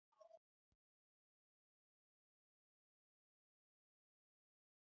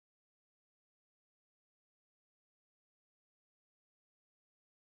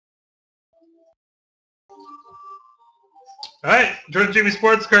All right, Jordan Jimmy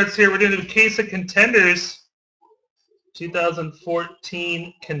Sports Cards here. We're doing a case of Contenders.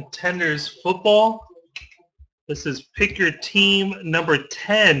 2014 Contenders football. This is pick your team number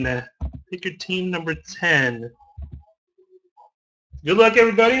 10. Pick your team number 10. Good luck,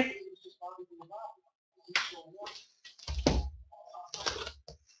 everybody.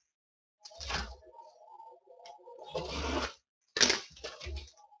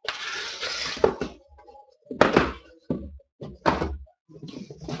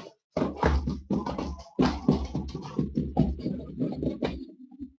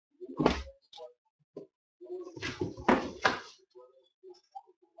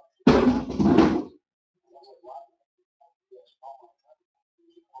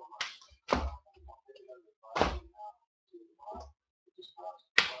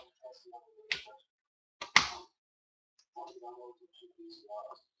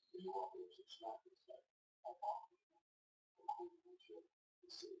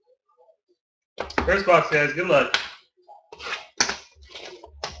 First box, guys. Good luck.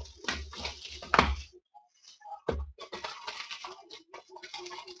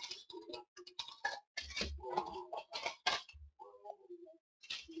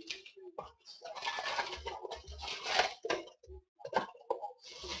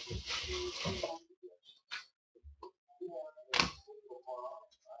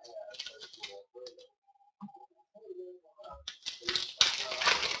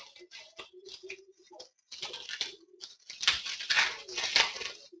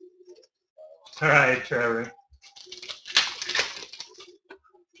 All right, Trevor.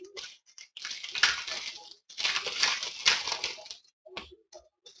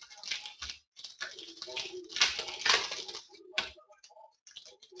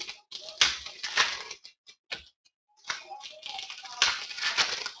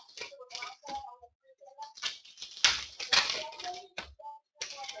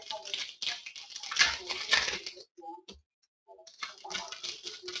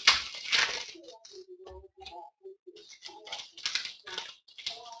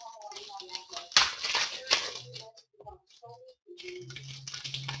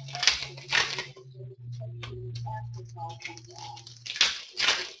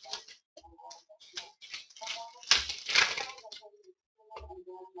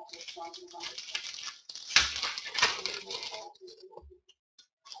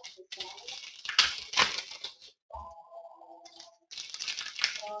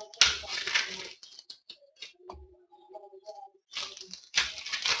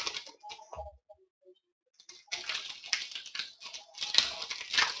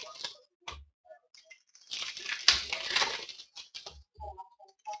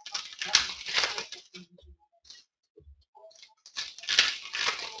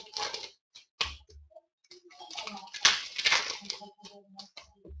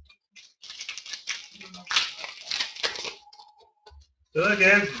 Good luck,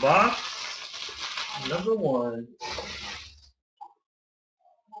 guys. Box number 1.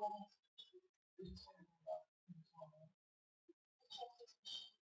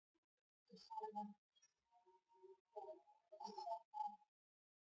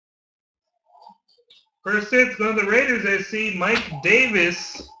 First hit's going to the Raiders. I see Mike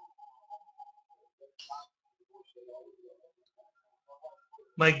Davis.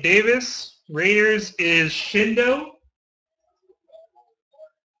 Mike Davis. Raiders is Shindo.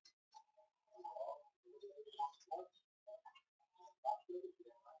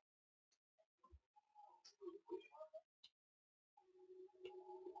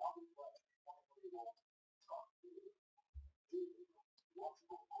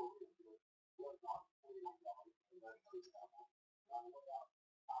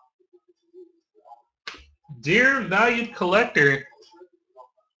 Dear Valued Collector.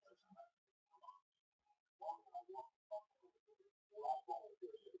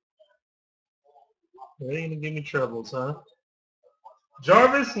 They're going to give me troubles, huh?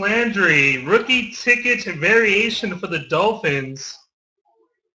 Jarvis Landry, rookie ticket variation for the Dolphins.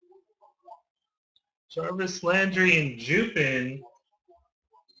 Jarvis Landry and Jupin.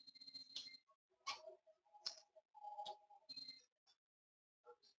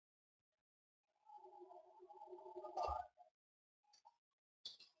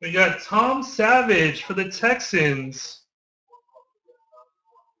 We got Tom Savage for the Texans.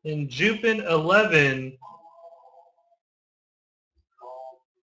 And Jupin 11.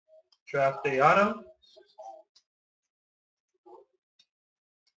 Draft day auto.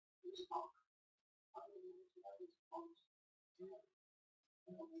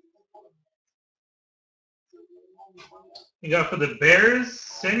 We got for the Bears,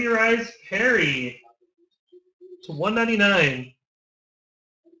 Senorize Perry. to 199.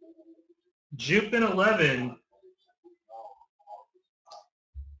 Jupin 11.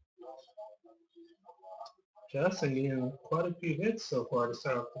 Justin getting quite a few hits so far to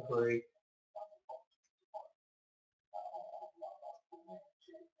start off the break.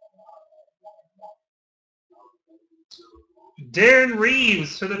 Darren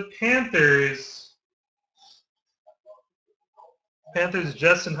Reeves for the Panthers. Panthers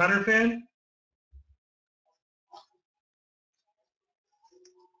Justin Hunter fan.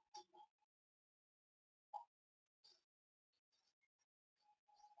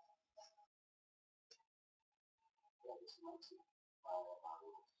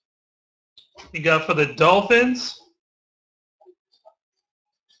 You got for the Dolphins.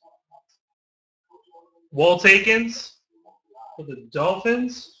 Walt Aikens for the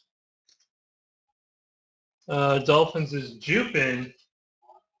Dolphins. Dolphins is Jupin.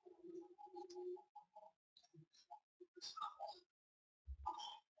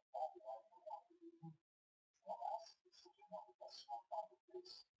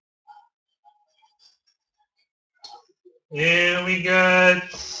 And we got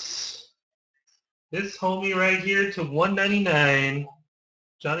this homie right here to 199,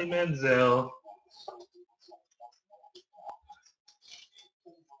 Johnny Manziel.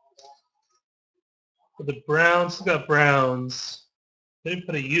 For the Browns, we got Browns. They didn't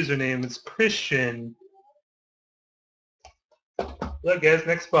put a username. It's Christian. Look, guys,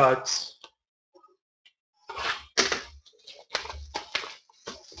 next box.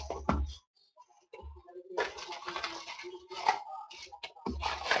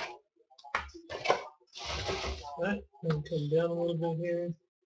 Let me come down a little bit here.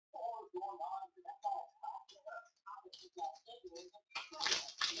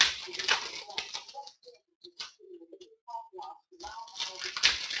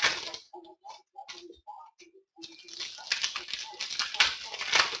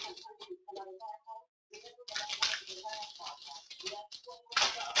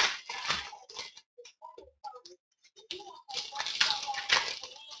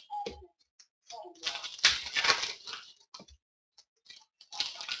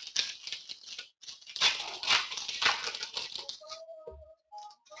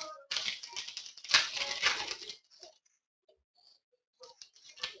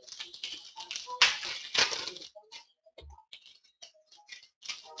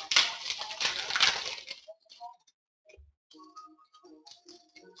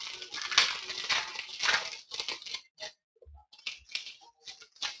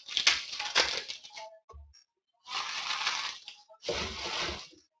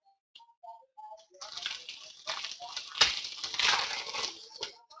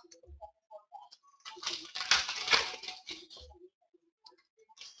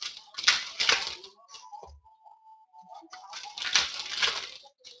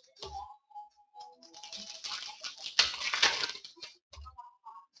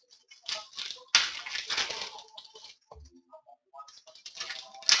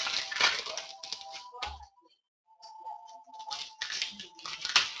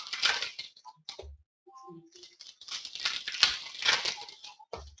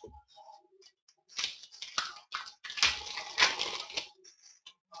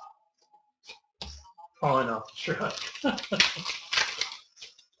 Falling off the truck.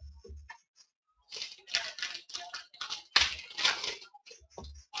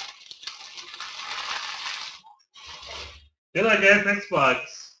 Good luck, guys. Next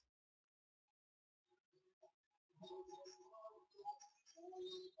box.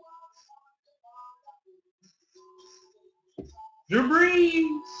 Drew Brees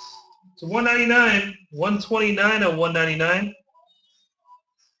to 199, 129 of 199.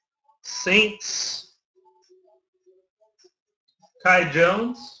 Saints. Kai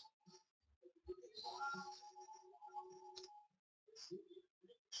Jones.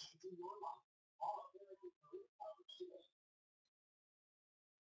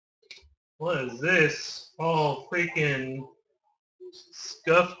 What is this? Oh, freaking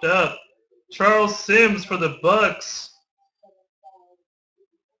scuffed up. Charles Sims for the Bucks.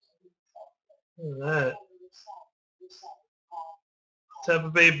 Look at that. Tampa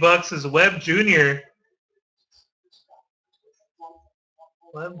Bay Bucks is Webb Jr.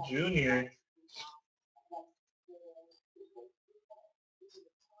 Webb Jr.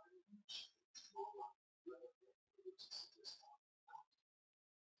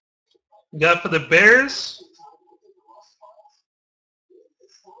 Got for the Bears,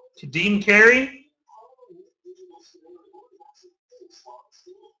 Dean Carey.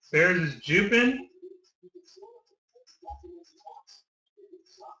 Bears is Jupin.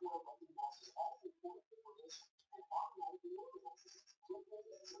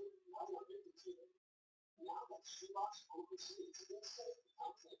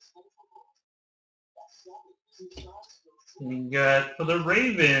 We got for the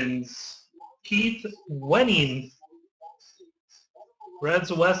Ravens, Keith Wenning.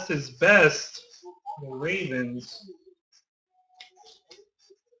 Reds West is best. The Ravens.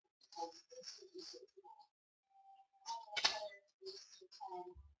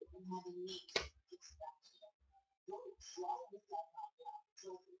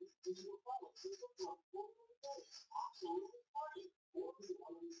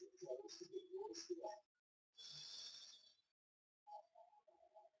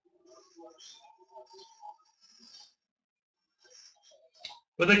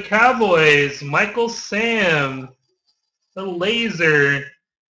 For the Cowboys, Michael Sam, the Laser,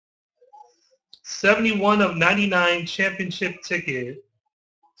 71 of 99 championship ticket.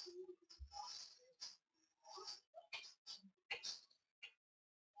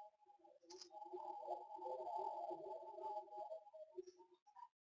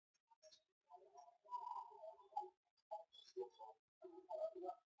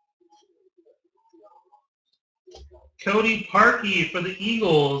 Cody Parkey for the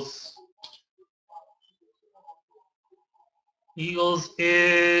Eagles. Eagles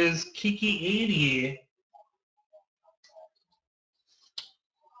is Kiki 80.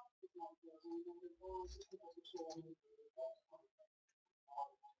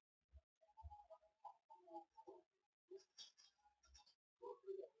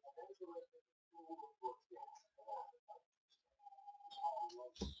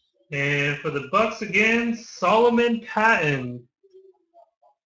 And for the Bucks again, Solomon Patton.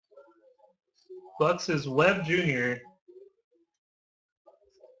 Bucks is Webb Jr.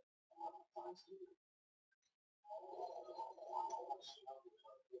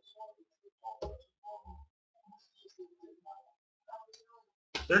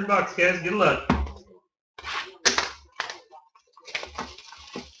 Third box, guys. Good luck.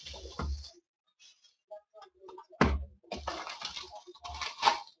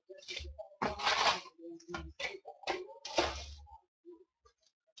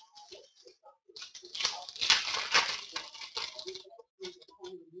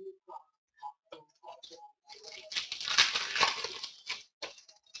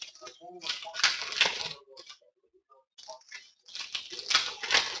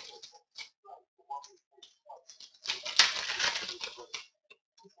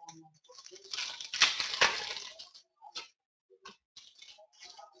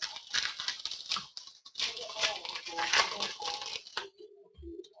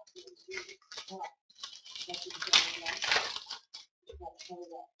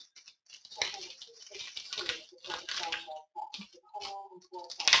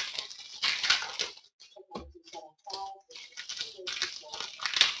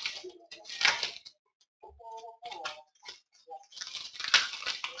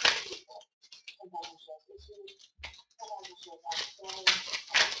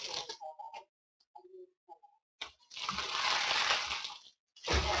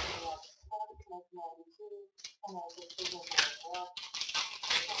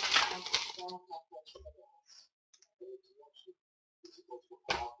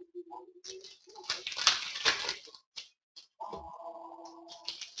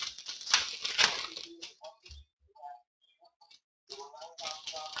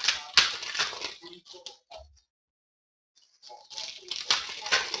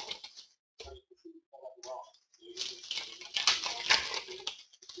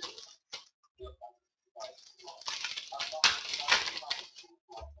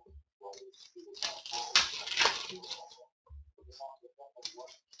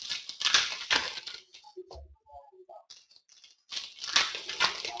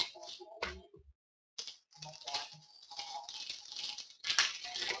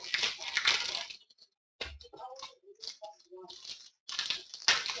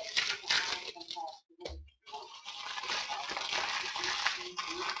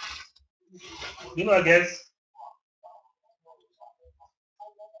 Good luck, guys.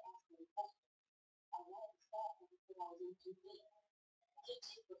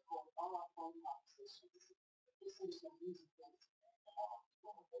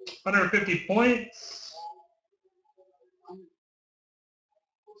 $150.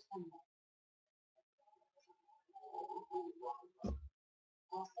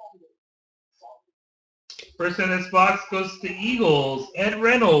 First in this box goes to Eagles, Ed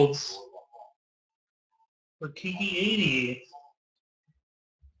Reynolds for Kiki 80.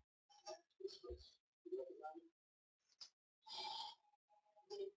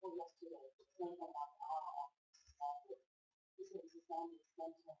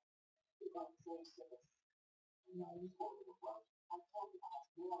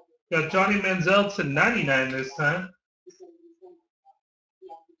 Got Johnny Manziel to 99 this time.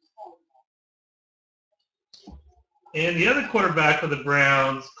 And the other quarterback for the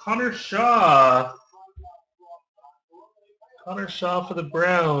Browns, Connor Shaw. Connor Shaw for the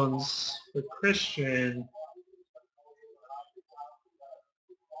Browns, for Christian.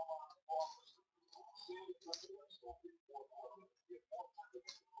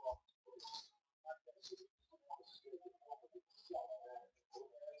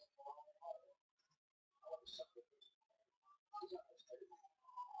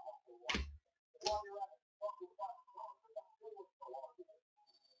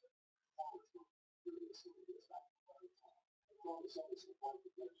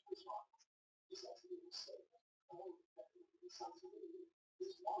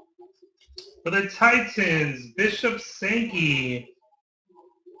 For the Titans, Bishop Sankey.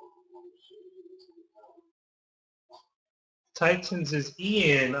 Titans is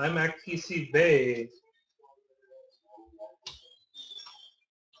Ian. I'm at PC Bay.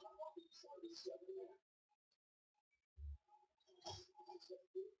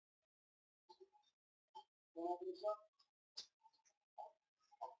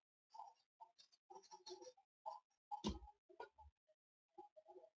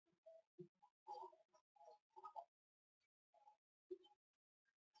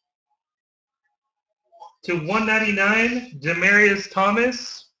 To 199, Demarius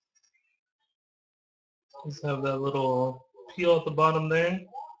Thomas. Let's have that little peel at the bottom there.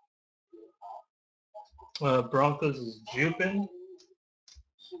 Broncos is Jupin.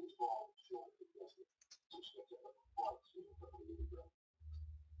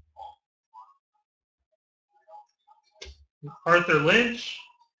 Arthur Lynch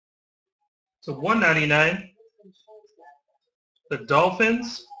to 199. The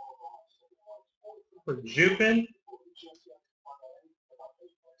Dolphins for Jupin.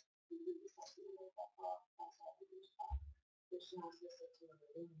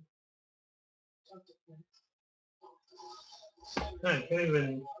 I can't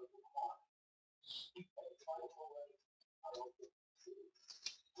even.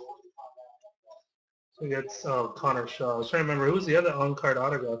 So we got Connor Shaw. I was trying to remember who was the other on-card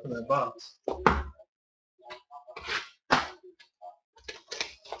autograph in that box.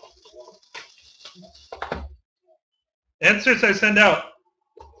 Inserts I send out.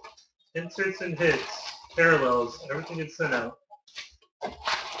 Inserts and hits, parallels, everything gets sent out.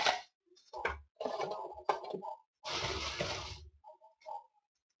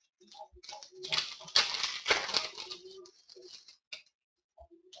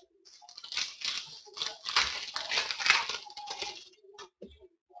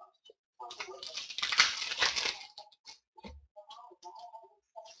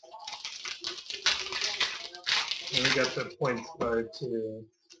 And we got the points card too.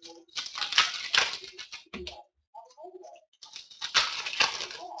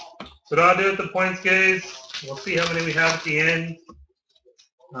 So what I'll do with the points, guys, we'll see how many we have at the end.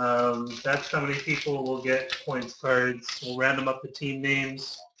 That's how many people will get points cards. We'll random up the team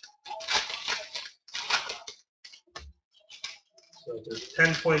names. So if there's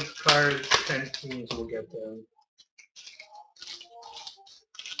 10 points cards, 10 teams will get them.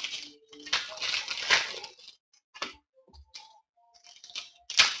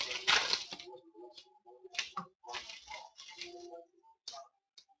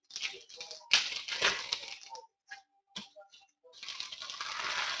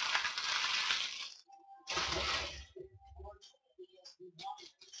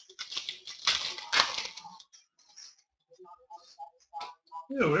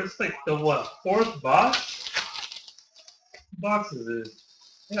 Ew, it's like the what? Fourth box? What box is it?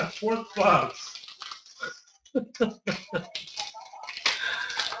 Yeah, fourth box.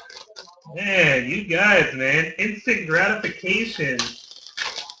 Man, you guys, man. Instant gratification.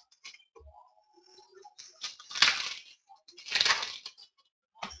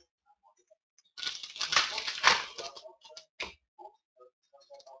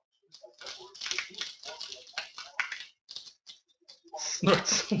 Snort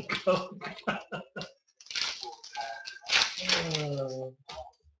some coke.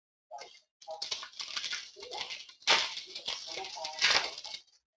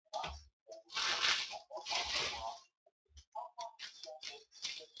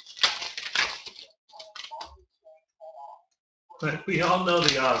 But we all know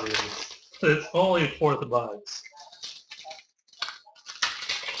the obvious. It's only fourth box.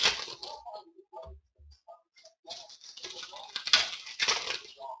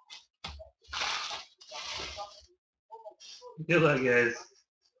 Good luck, guys.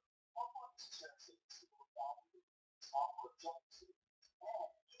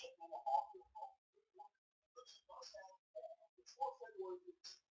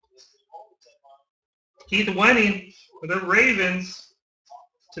 Keith Wenning for the Ravens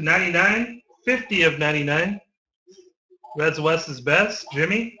to 99, 50 of 99. Reds West is best.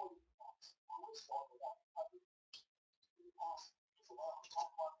 Jimmy.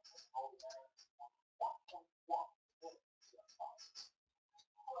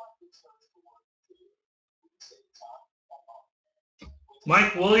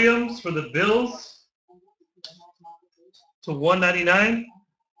 Mike Williams for the Bills to 199.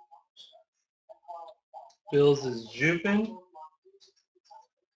 Bills is Jupin.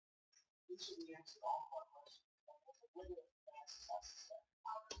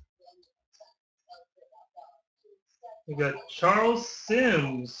 We got Charles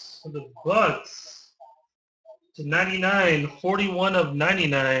Sims for the Bucks to 99, 41 of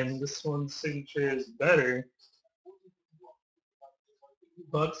 99. This one's signature is better.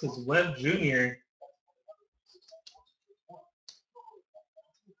 Bucks is Webb Jr.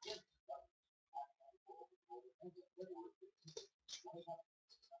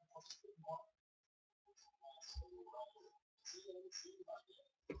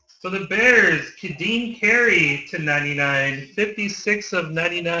 For the Bears, Kadeem Carey to 99, 56 of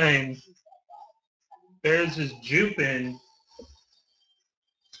 99. Bears is Jupin.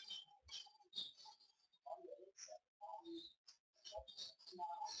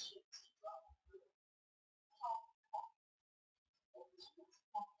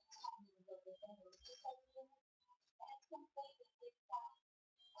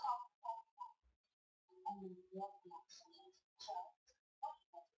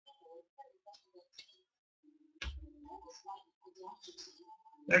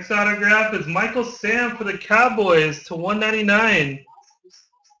 Next autograph is Michael Sam for the Cowboys to 199.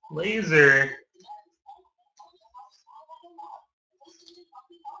 Laser.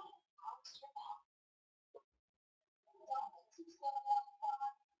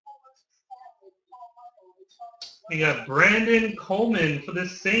 We got Brandon Coleman for the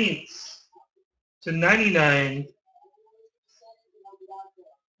Saints to 99.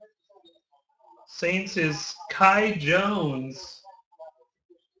 Saints is Kai Jones.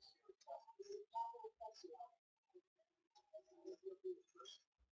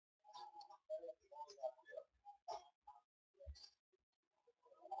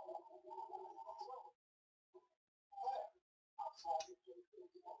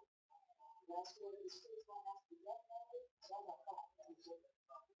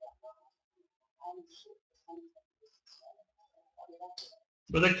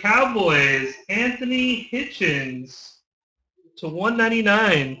 For the Cowboys, Anthony Hitchens to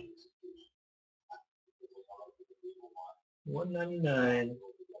 199. 199.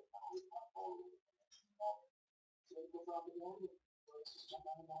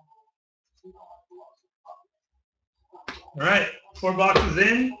 All right, 4 boxes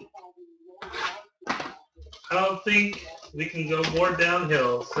in. I don't think we can go more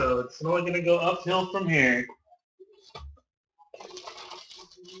downhill, so it's only going to go uphill from here.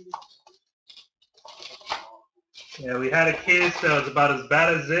 Yeah, we had a case that was about as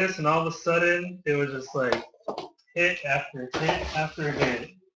bad as this, and all of a sudden, it was just like hit after hit after hit.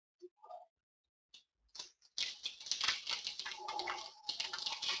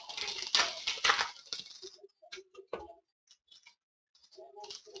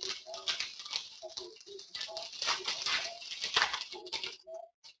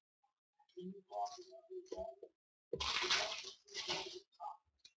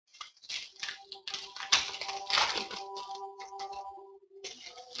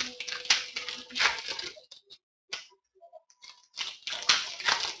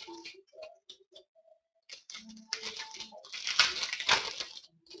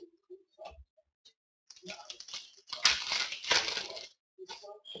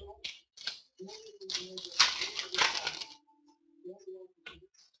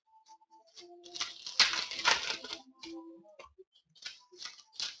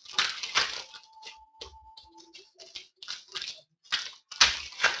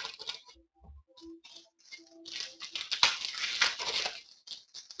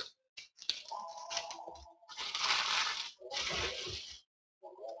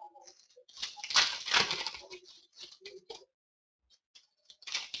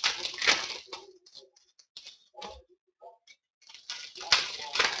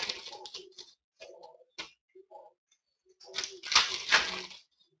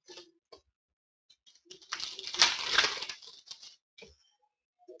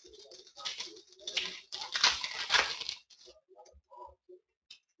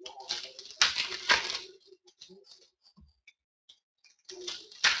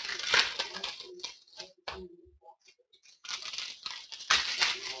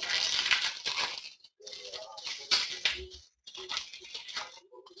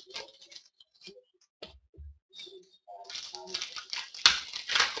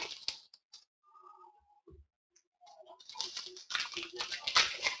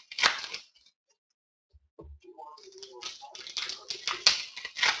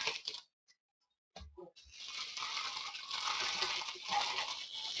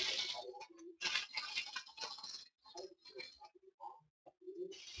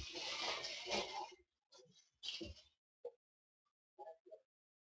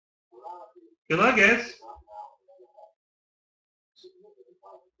 Good luck, guys.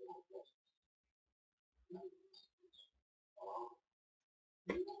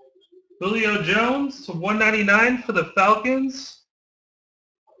 Julio Jones to 199 for the Falcons.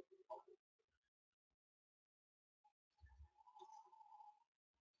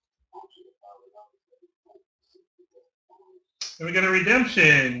 And we got a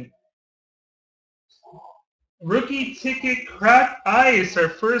redemption. Rookie ticket cracked ice. Our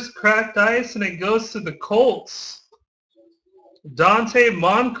first cracked ice, and it goes to the Colts. Dante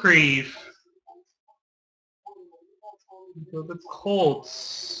Moncrief. Go the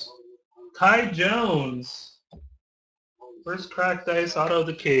Colts. Ty Jones. First cracked ice auto of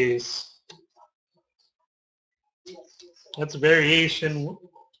the case. That's variation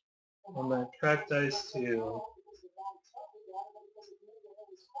on that cracked ice too.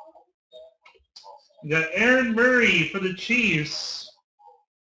 We got Aaron Murray for the Chiefs.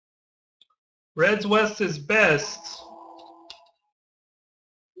 Reds West is best.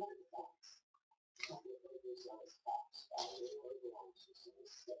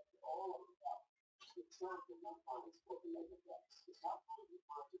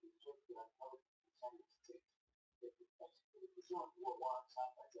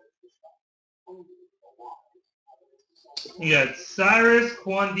 We got Cyrus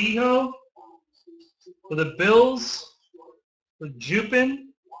Quandijo for the Bills. For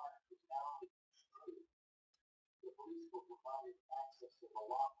Jupin.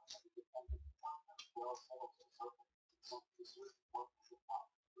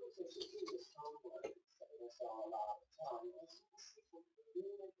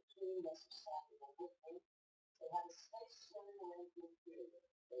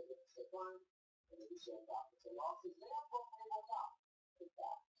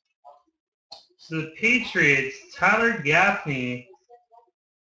 So the Patriots, Tyler Gaffney.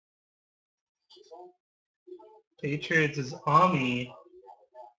 Patriots is Ami.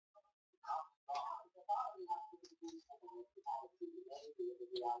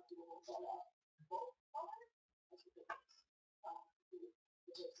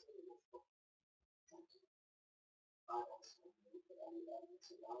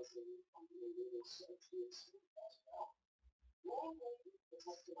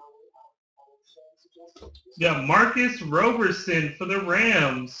 Yeah, Marcus Roberson for the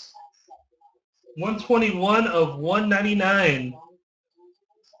Rams. 121 of 199.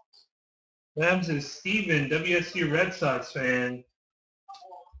 Rams is Steven, WSU Red Sox fan.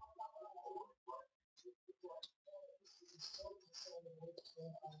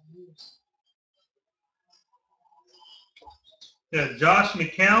 Yeah, Josh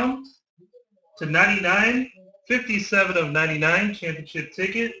McCown to 99. 57 of 99 championship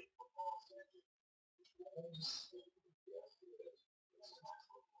ticket.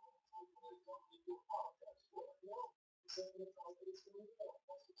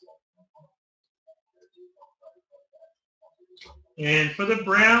 And for the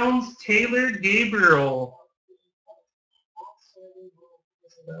Browns, Taylor Gabriel.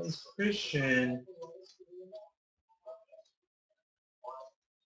 That was Christian.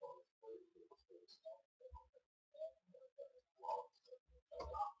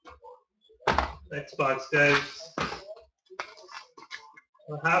 Xbox, guys.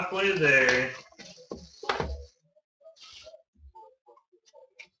 We're halfway there.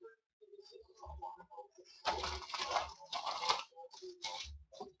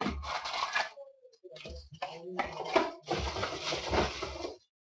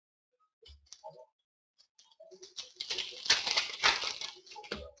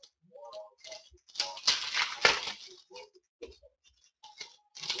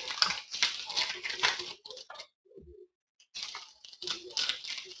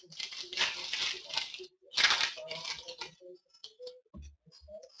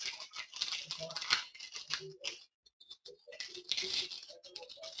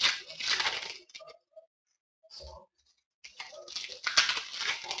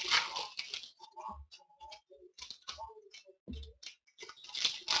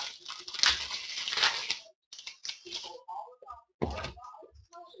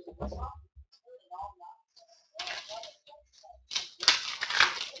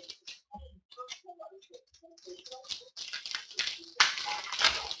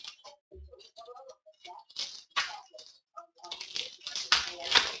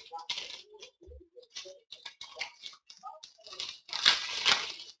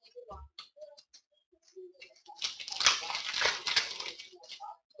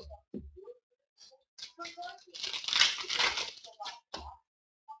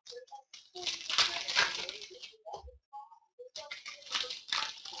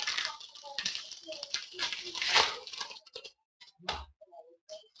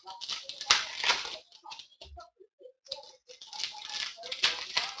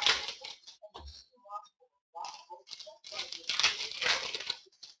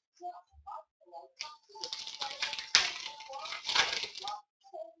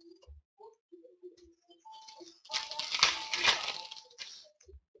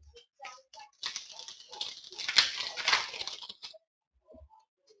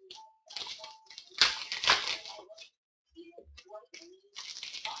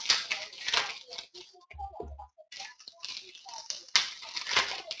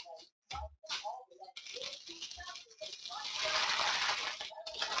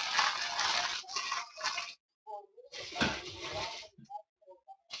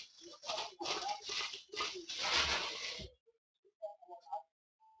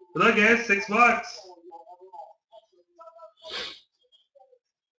 Good luck, guys. $6.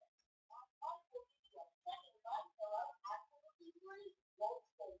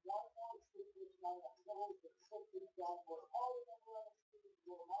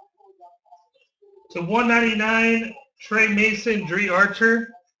 To 199, Trey Mason, Dree Archer.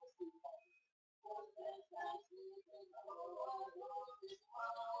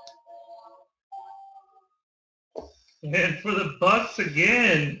 And for the Bucks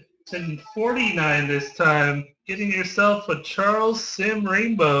again, to 49 this time, getting yourself a Charles Sim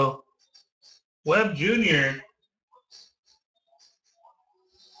Rainbow. Webb Jr.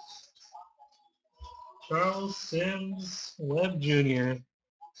 Charles Sims Webb Jr.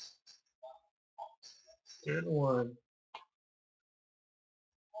 Third one.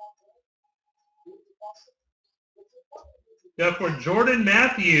 Got for Jordan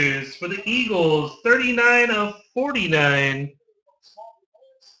Matthews for the Eagles, 39 of 49.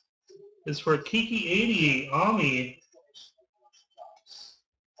 Is for Kiki 80, Ami.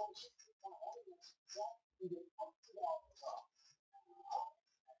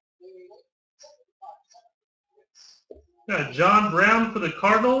 Got John Brown for the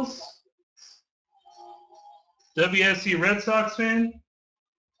Cardinals. WSC Red Sox fan.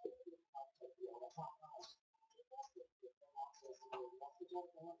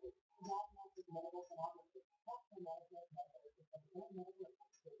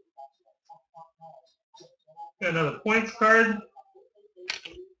 Got another points card.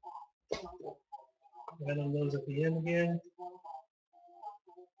 Adding those at the end again.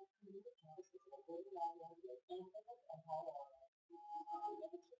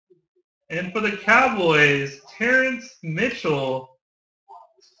 And for the Cowboys, Terrence Mitchell.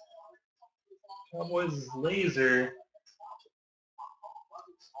 Cowboys laser.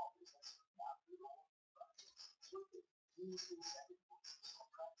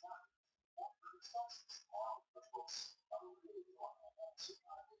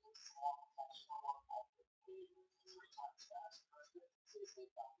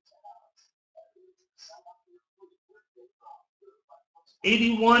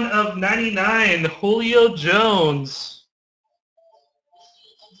 '81 of 99, Julio Jones.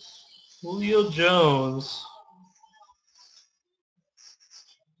 Julio Jones.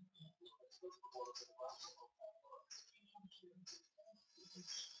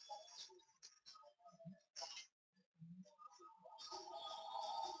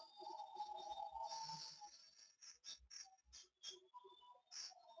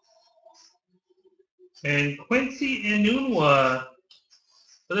 And Quincy Enunwa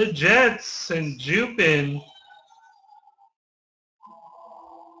for the Jets and Jupin.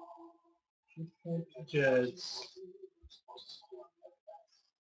 Jets.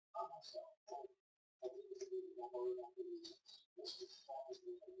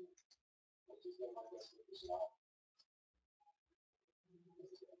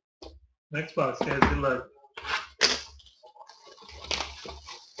 Next box, guys. Good luck.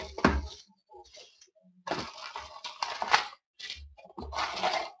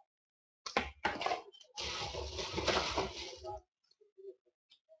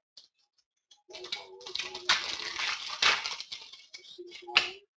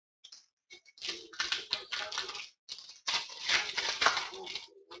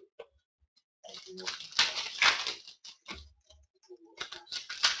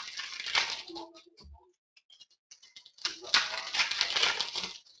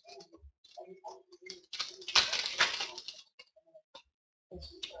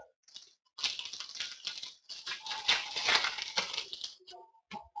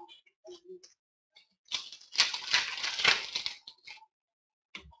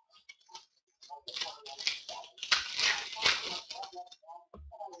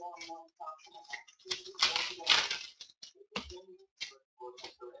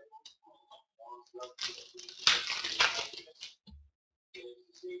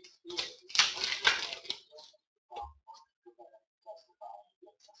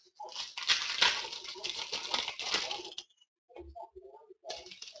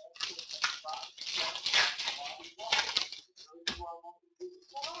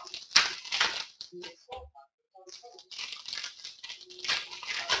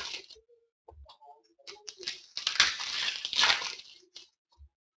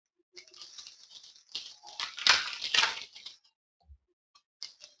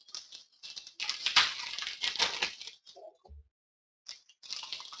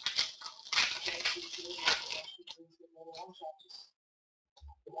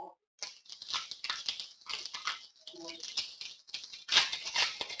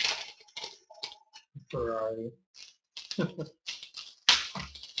 Ferrari.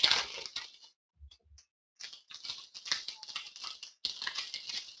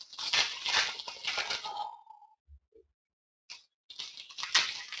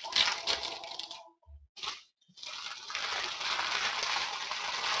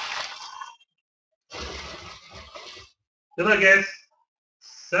 Good luck, guys.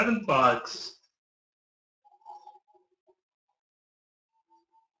 7 bucks.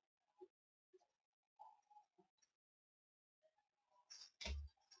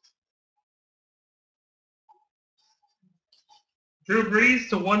 Drew Brees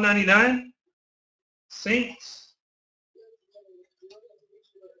to 199. Saints.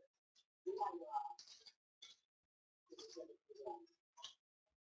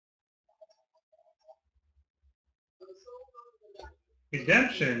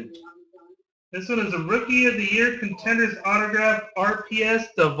 Redemption. This one is a Rookie of the Year Contenders autograph RPS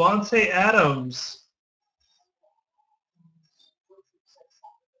Devontae Adams.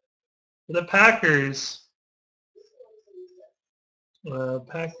 For the Packers.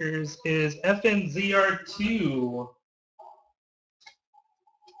 Packers is FNZR2.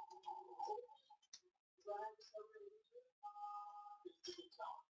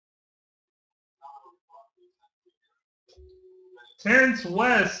 Terrence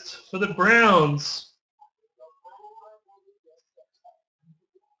West for the Browns.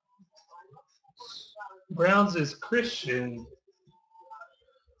 Browns is Christian.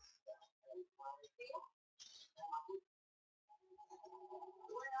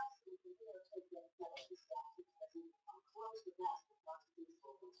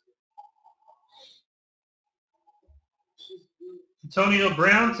 Antonio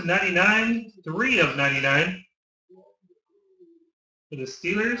Brown to 99, 3 of 99 for the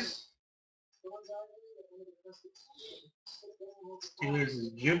Steelers. Steelers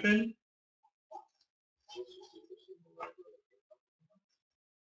is Jupin.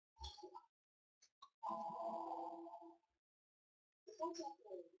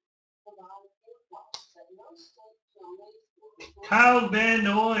 Kyle Van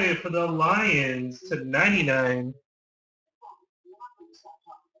Noy for the Lions to 99.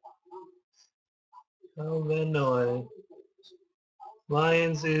 Kyle Van Noy.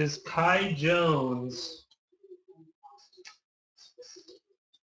 Lions is Kai Jones.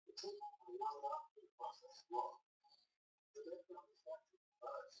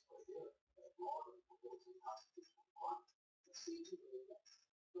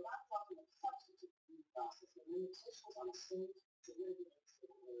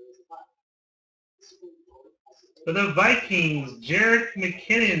 For the Vikings, Jerick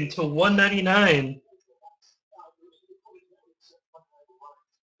McKinnon to 199.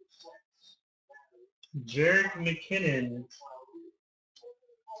 Jerick McKinnon.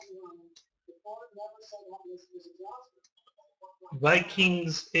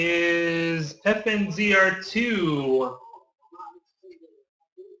 Vikings is FNZR2.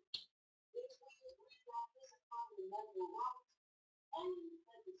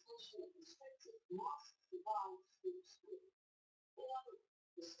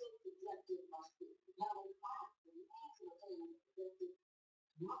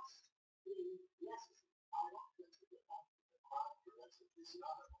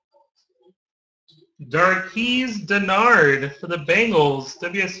 Darqueze Dennard for the Bengals,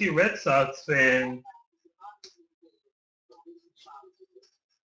 WSU Red Sox fan.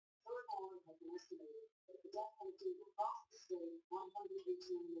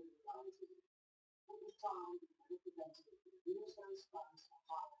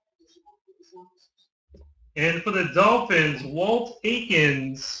 And for the Dolphins, Walt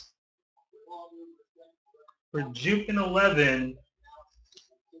Aikens for Jukin 11.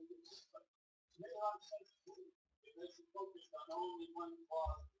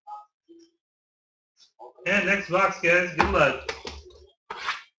 And next box, guys. Good luck.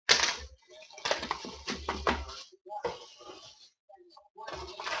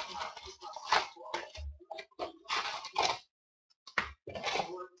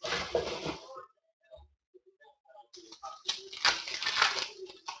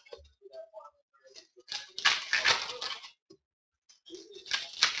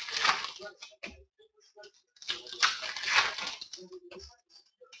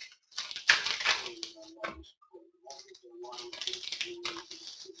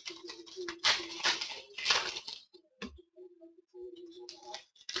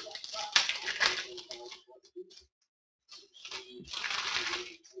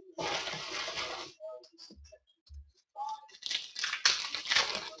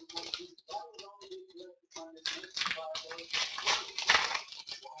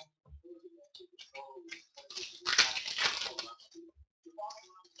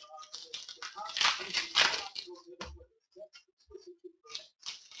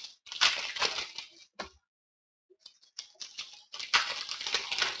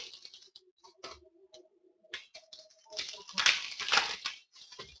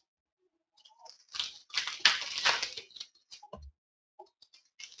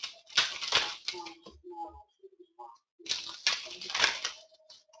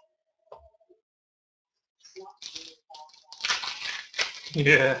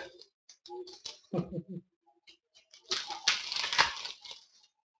 Yeah.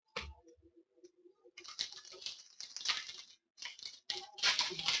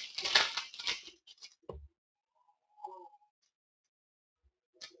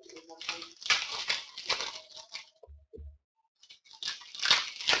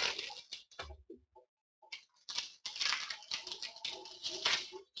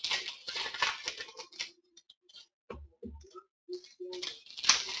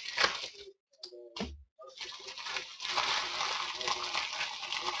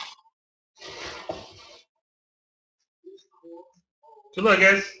 Good luck,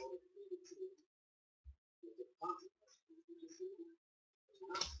 guys.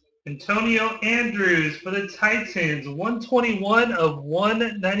 Antonio Andrews for the Titans, 121 of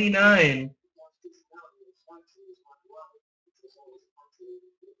 199.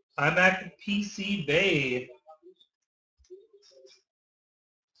 I'm at PC Bay.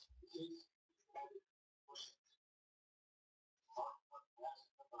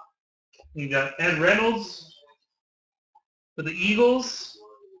 You got Ed Reynolds for the Eagles.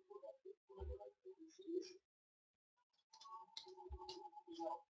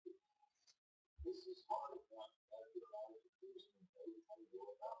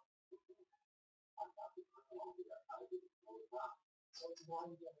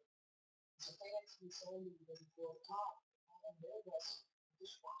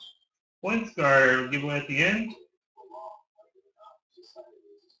 Point guard, we'll give away at the end.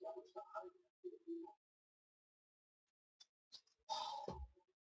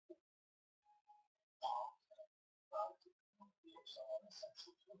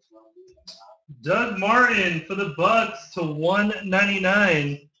 Doug Martin for the Bucks to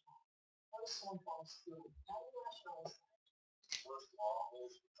 199.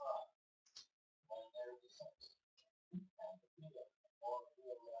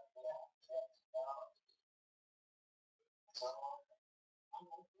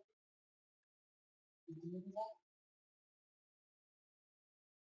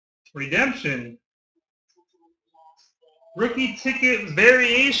 Redemption. Rookie ticket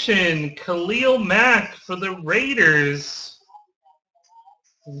variation. Khalil Mack for the Raiders.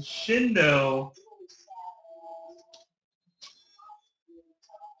 And Shindo.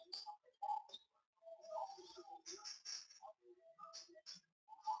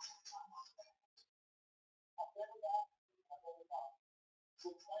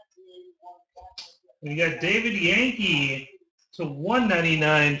 We got David Yankee to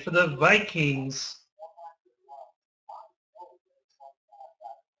 199 for the Vikings.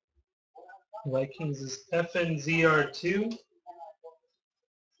 Vikings is FNZR2.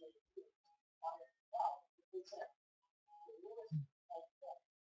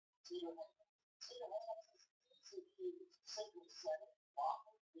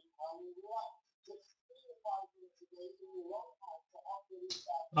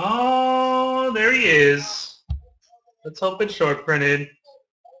 Oh, there he is. Let's hope it's short printed.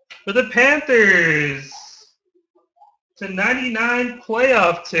 For the Panthers, to 99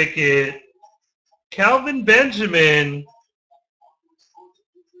 playoff ticket, Calvin Benjamin.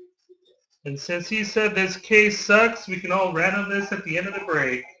 And since he said this case sucks, we can all random this at the end of the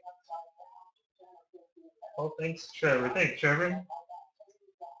break. Oh, thanks, Trevor. Thanks, Trevor.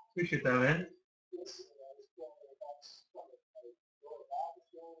 Appreciate that, man.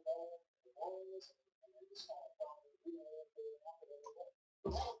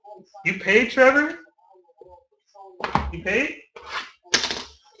 You paid, Trevor? You paid?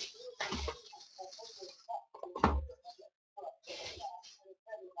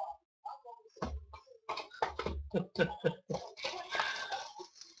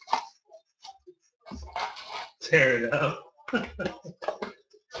 Tear it up.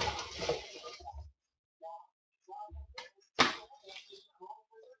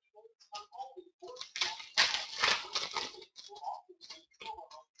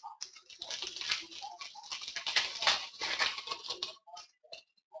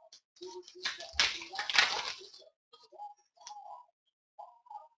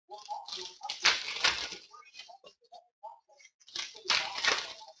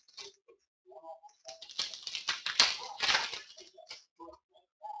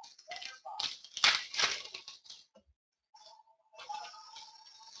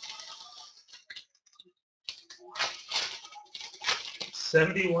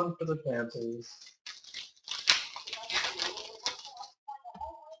 $71 for the Panthers.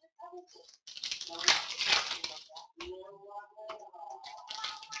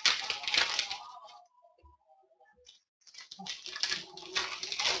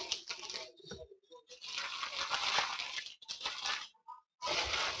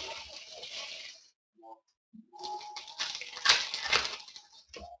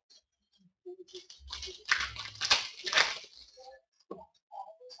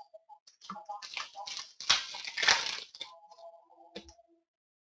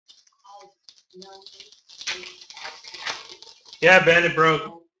 Yeah, Ben, it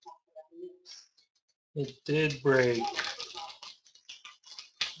broke. It did break.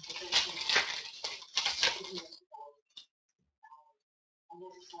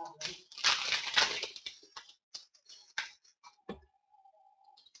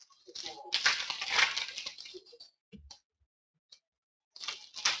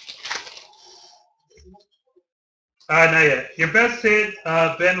 Not yet. Your best hit,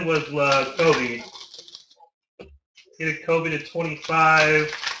 Ben, was Kobe. He hit Kobe to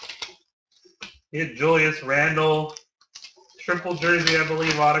 25. He hit Julius Randle. Triple jersey, I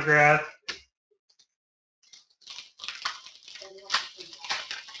believe, autograph.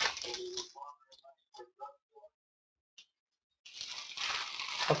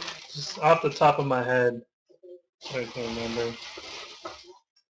 Just off the top of my head. I can't remember.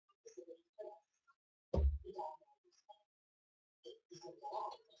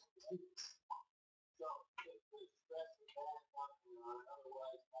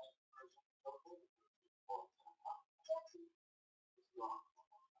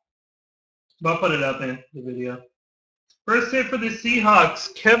 I'll put it up in the video. First hit for the Seahawks,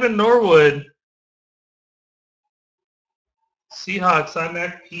 Kevin Norwood. Seahawks, I'm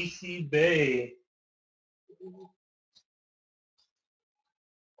at PC Bay.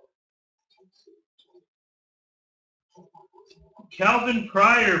 Calvin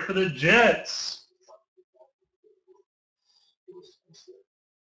Pryor for the Jets.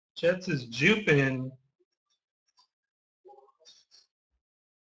 Jets is Jupin.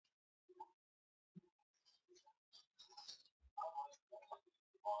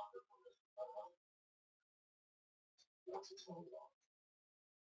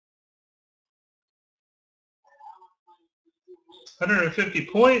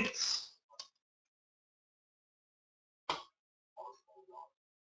 $150 points.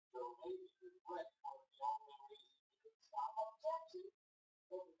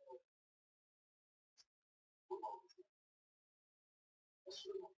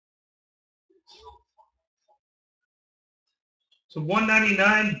 So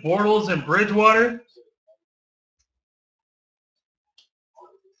 199, Bortles and Bridgewater.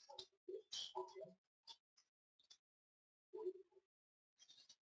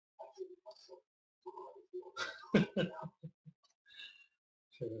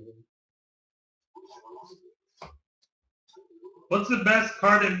 What's the best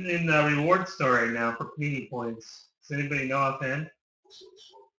card in the reward store right now for Panini points? Does anybody know offhand?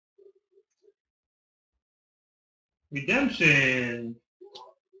 Redemption.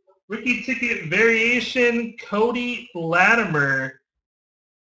 Rookie ticket variation, Cody Latimer.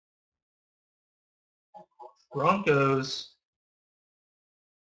 Broncos.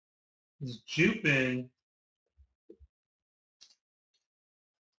 Is Jupin.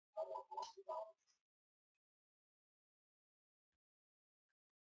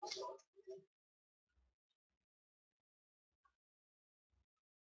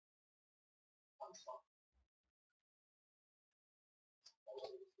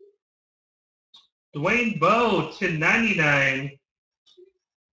 Dwayne Bowe to 99.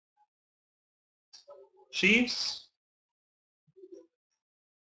 Chiefs.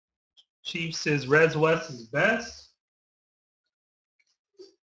 Chiefs says Reds West is best.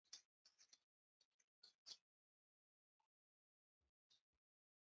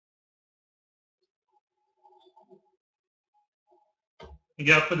 You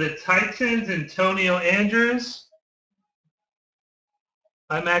got for the Titans, Antonio Andrews.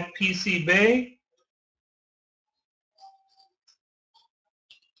 I'm at PC Bay.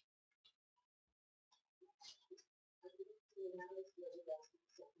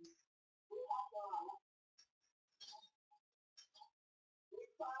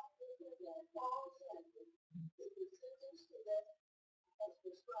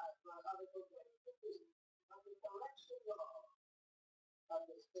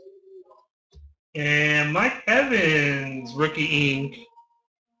 And Mike Evans, rookie ink.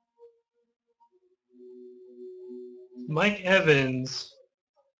 Mike Evans.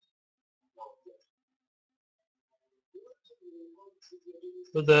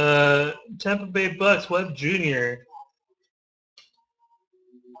 For the Tampa Bay Bucks, Webb Jr.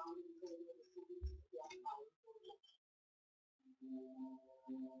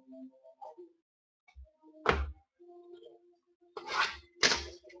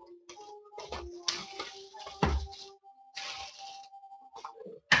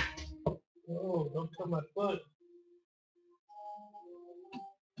 Oh, don't cut my foot.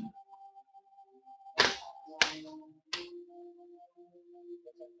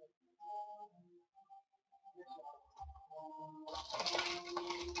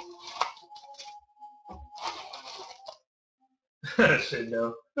 Shit,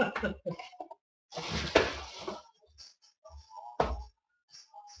 no.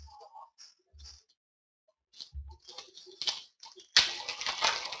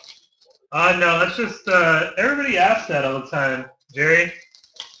 No, that's just, everybody asks that all the time, Jerry.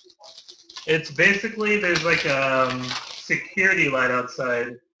 It's basically, there's like a security light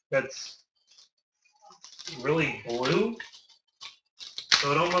outside that's really blue.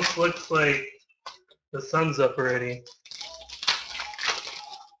 So it almost looks like the sun's up already.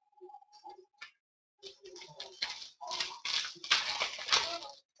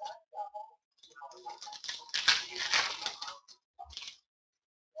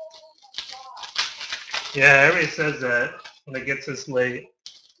 Yeah, everybody says that when it gets this late.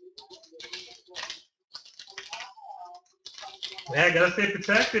 Yeah, gotta stay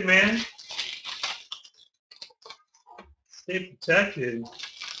protected, man. Stay protected.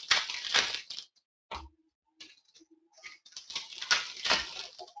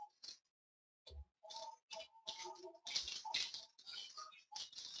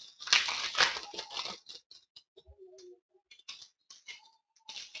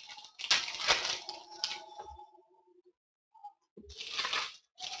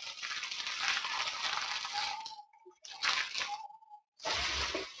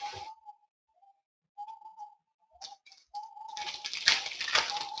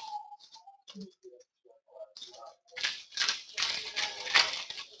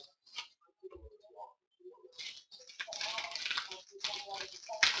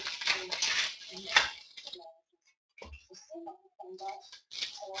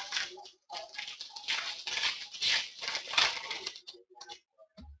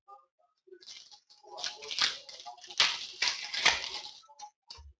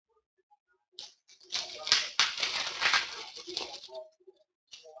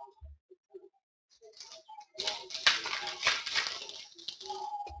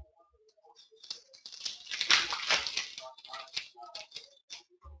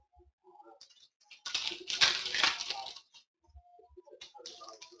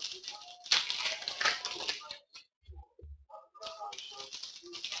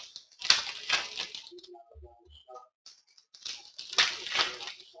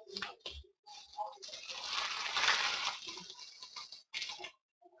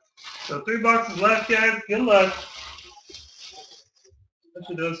 So 3 boxes left, guys. Good luck. Bunch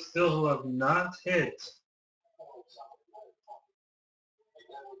of those still who have not hit.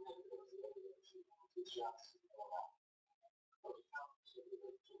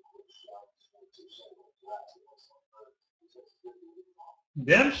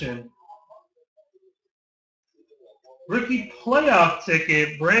 Redemption. Rookie playoff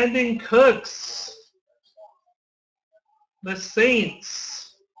ticket, Brandon Cooks. The Saints.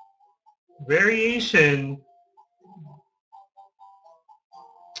 Variation.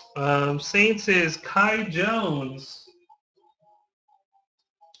 Saints is Kai Jones.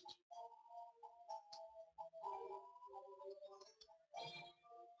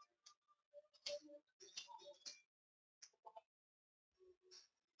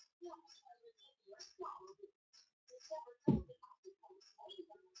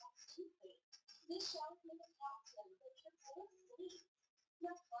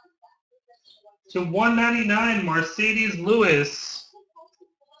 To 199, Mercedes Lewis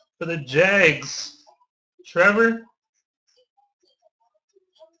for the Jags. Trevor?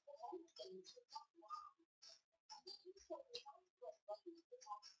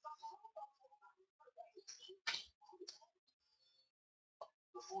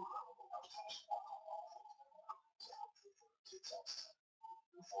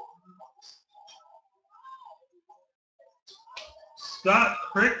 Scott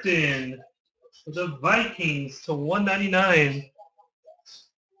Crichton for the Vikings to 199.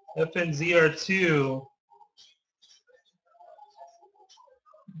 FNZR2.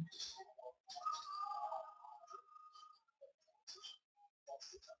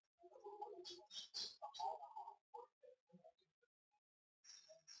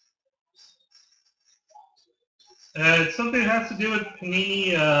 It's something that has to do with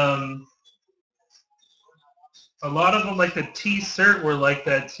Panini. A lot of them, like the T-cert, were like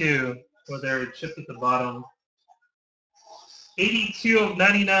that too, where they're chipped at the bottom. 82 of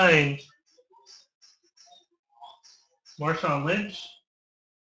 99. Marshawn Lynch.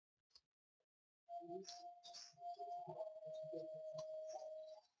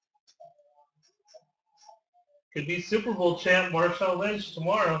 Could be Super Bowl champ Marshawn Lynch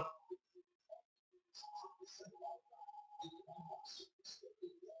tomorrow.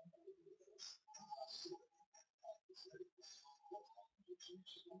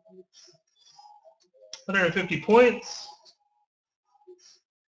 $150 points.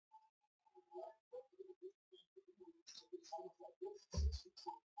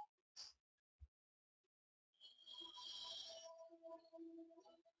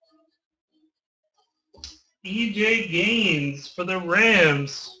 EJ Gaines for the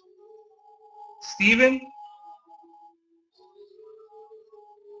Rams. Steven?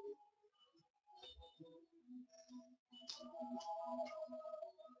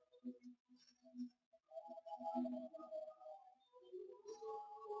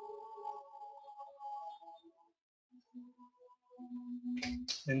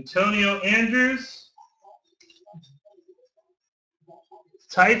 Antonio Andrews.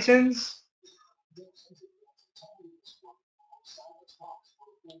 Titans.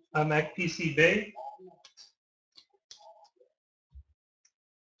 Mac PC Bay.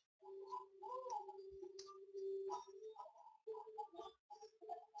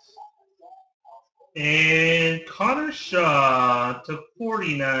 And Connor Shaw to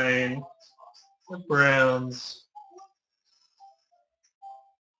 49. The Browns.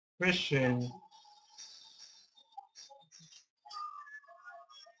 Christian.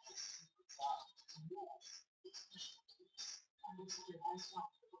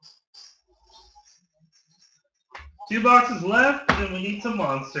 Two boxes left, and we need some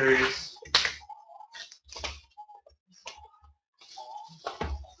monsters.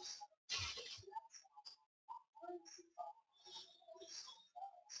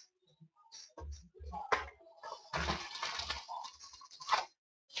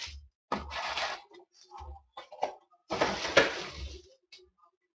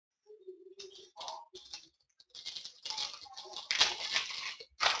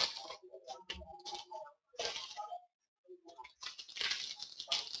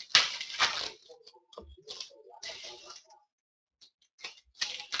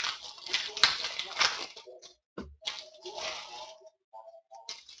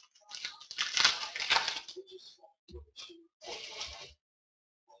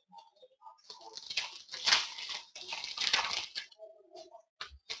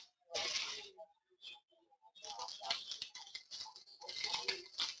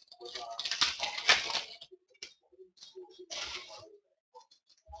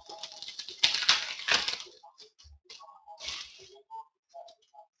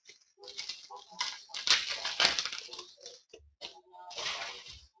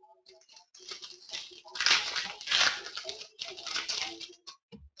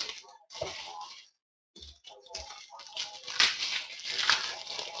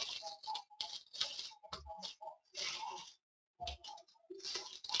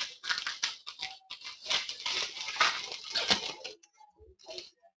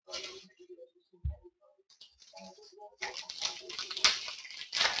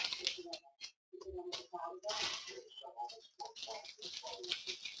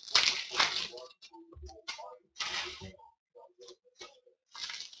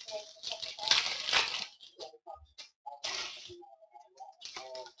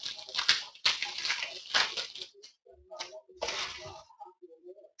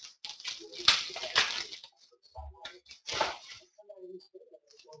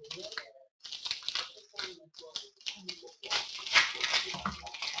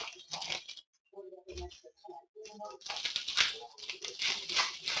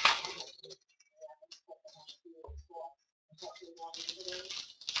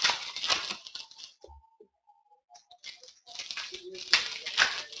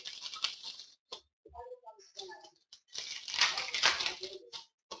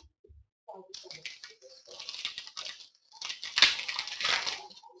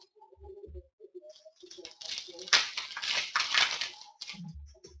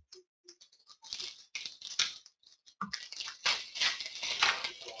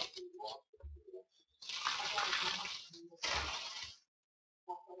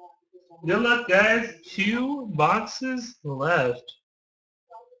 Good luck, guys. 2 boxes left.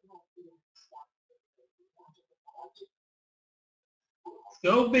 Let's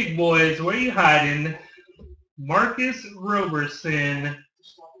go, big boys. Where you hiding? Marcus Roberson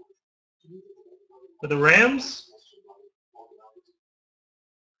for the Rams.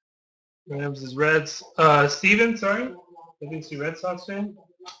 Rams is Reds. Steven, sorry. I think he's a Red Sox fan.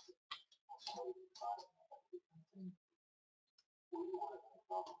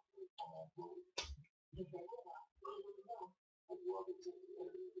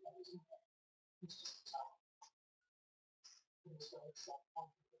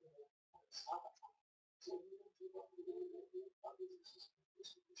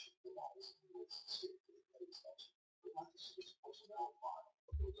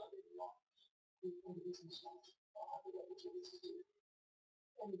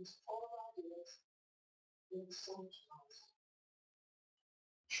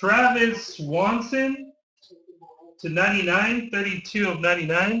 Travis Swanson to 99, 32 of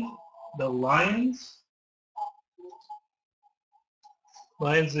 99. The Lions.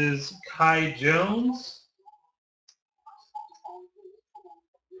 Lions is Kai Jones.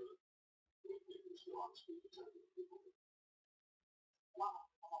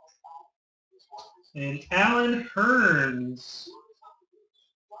 And Alan Hearns.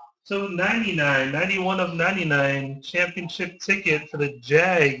 So 99, 91 of 99. Championship ticket for the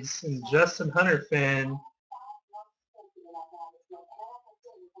Jags and Justin Hunter fan.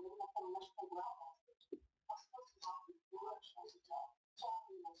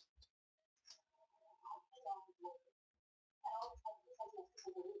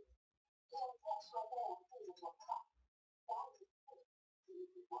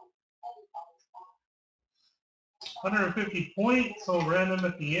 $150 points, so random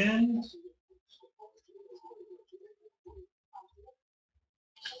at the end.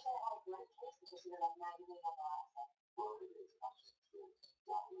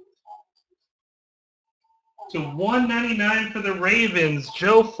 To 199 for the Ravens,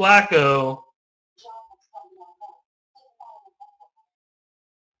 Joe Flacco.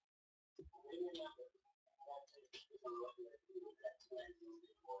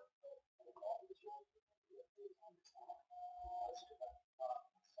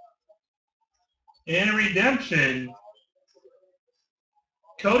 And redemption.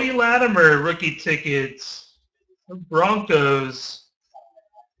 Cody Latimer, rookie tickets. Broncos.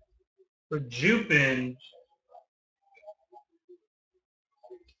 For Jupin.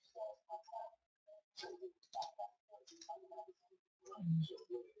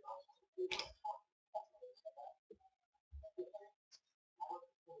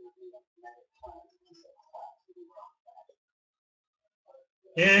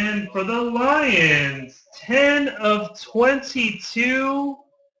 And for the Lions, 10 of 22,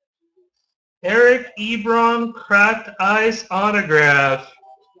 Eric Ebron cracked ice autograph.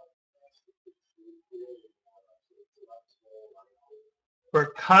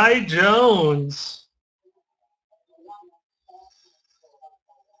 For Kai Jones.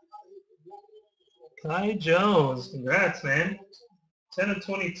 Kai Jones, congrats, man. 10 of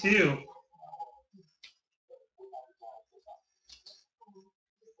 22.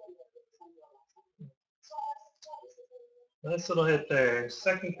 Nice little hit there.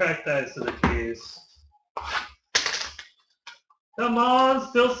 Second cracked ice of the case. Come on,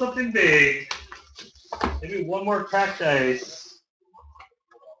 still something big. Maybe one more cracked ice.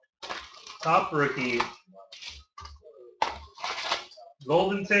 Top rookie.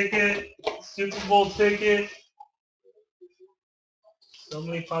 Golden ticket. Super Bowl ticket. So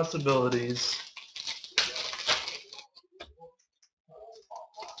many possibilities.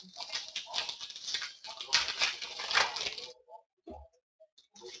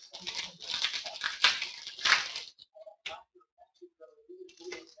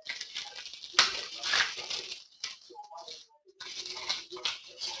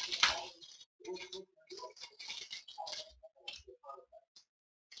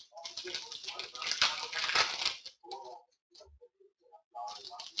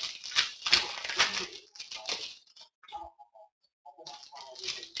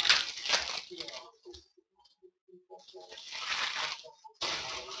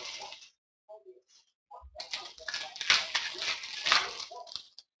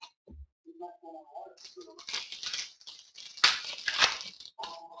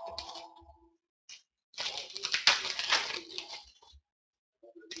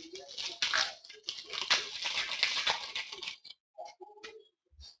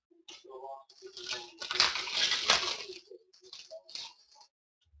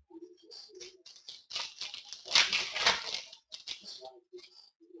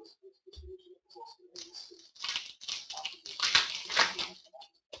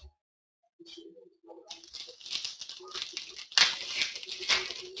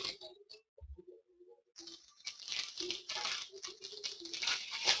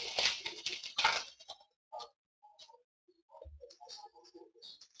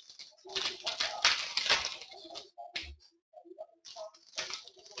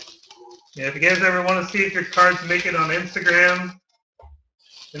 Yeah, if you guys ever want to see if your cards make it on Instagram,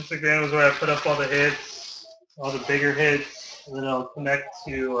 Instagram is where I put up all the hits, all the bigger hits, and then I'll connect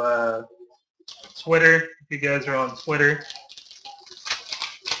to Twitter. If you guys are on Twitter,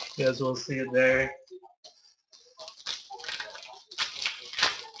 you guys will see it there.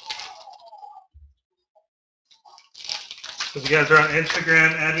 So if you guys are on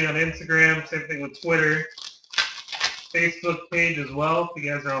Instagram, add me on Instagram. Same thing with Twitter. Facebook page as well, if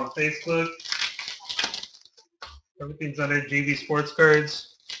you guys are on Facebook. Everything's under JV Sports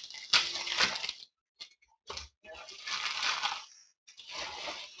Cards.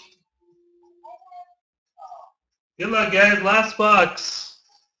 Good luck, guys. Last box.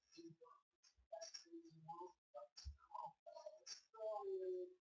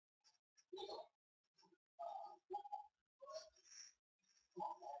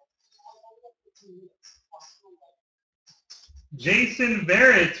 Jason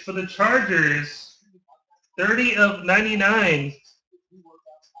Verrett for the Chargers. 30 of 99.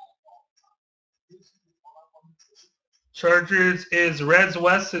 Chargers is Reds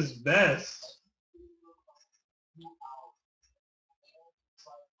West's best.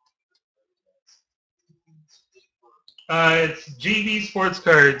 It's JV Sports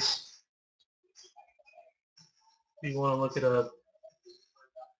Cards. If you want to look it up.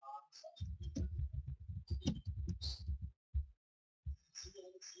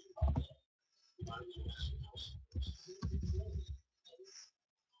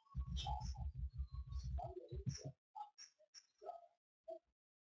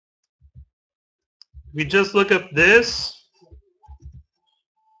 If you just look up this,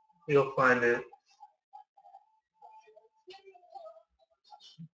 you'll find it.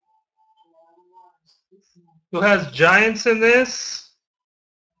 Who has Giants in this?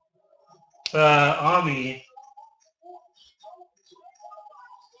 Ami.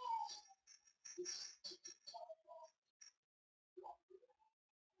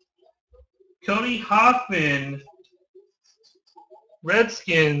 Cody Hoffman,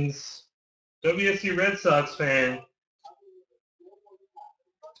 Redskins, WSU Red Sox fan.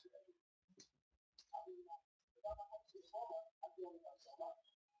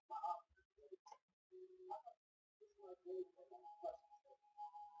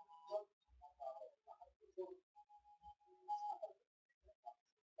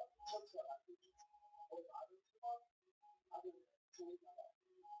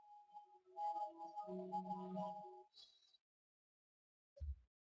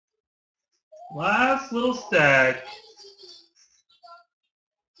 Last little stack.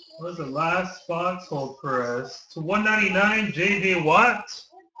 What does the last box hold for us? To 199, J.J. Watt.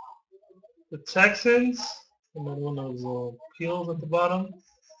 The Texans. Another one of those little peels at the bottom.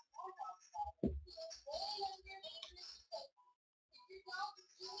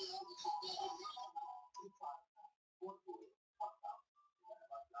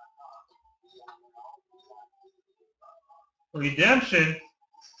 Redemption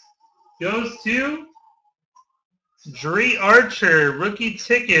goes to Dre Archer, rookie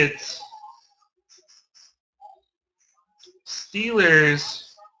ticket. Steelers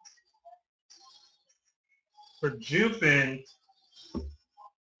for Jupin.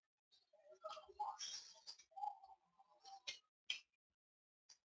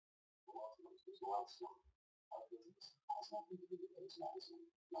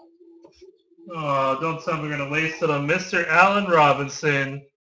 Oh, don't tell me we're going to waste it on Mr. Allen Robinson.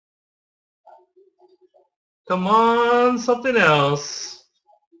 Come on, something else.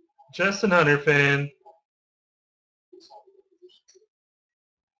 Justin Hunter fan.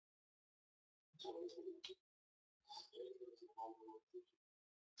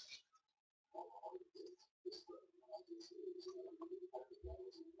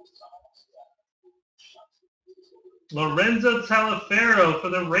 Lorenzo Taliaferro for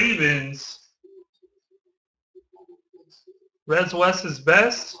the Ravens. Reds West is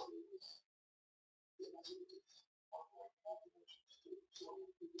best.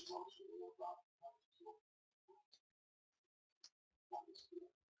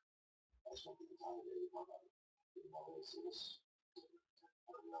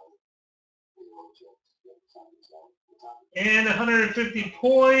 And 150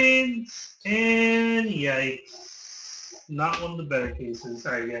 points. And yikes. Not one of the better cases.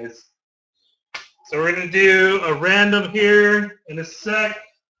 Sorry, guys. So we're going to do a random here in a sec.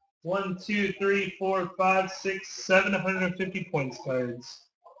 1, 2, 3, 4, 5, 6, 7 150 points cards.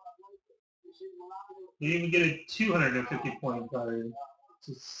 You even get a 250 point card.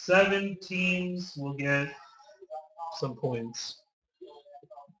 So 7 teams will get some points.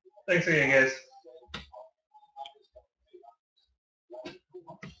 Thanks again, guys.